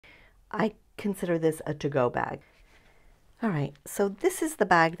I consider this a to-go bag. All right, so this is the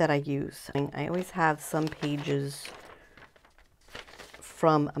bag that I use. I always have some pages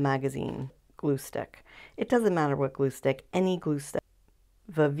from a magazine glue stick. It doesn't matter what glue stick, any glue stick.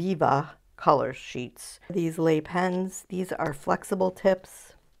 The Viva color sheets. These lay pens, these are flexible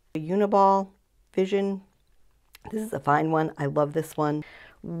tips. A Uniball Vision, this is a fine one. I love this one.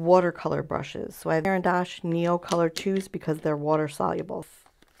 Watercolor brushes. So I have Caran d'Ache Neo Color 2s because they're water soluble.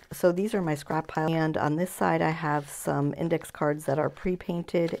 So these are my scrap pile. And on this side I have some index cards that are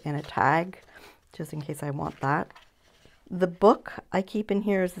pre-painted and a tag, just in case I want that. The book I keep in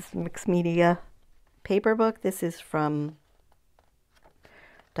here is this mixed media paper book. This is from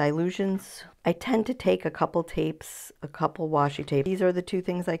Dilutions. I tend to take a couple tapes, a couple washi tapes. These are the two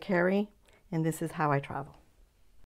things I carry, and this is how I travel.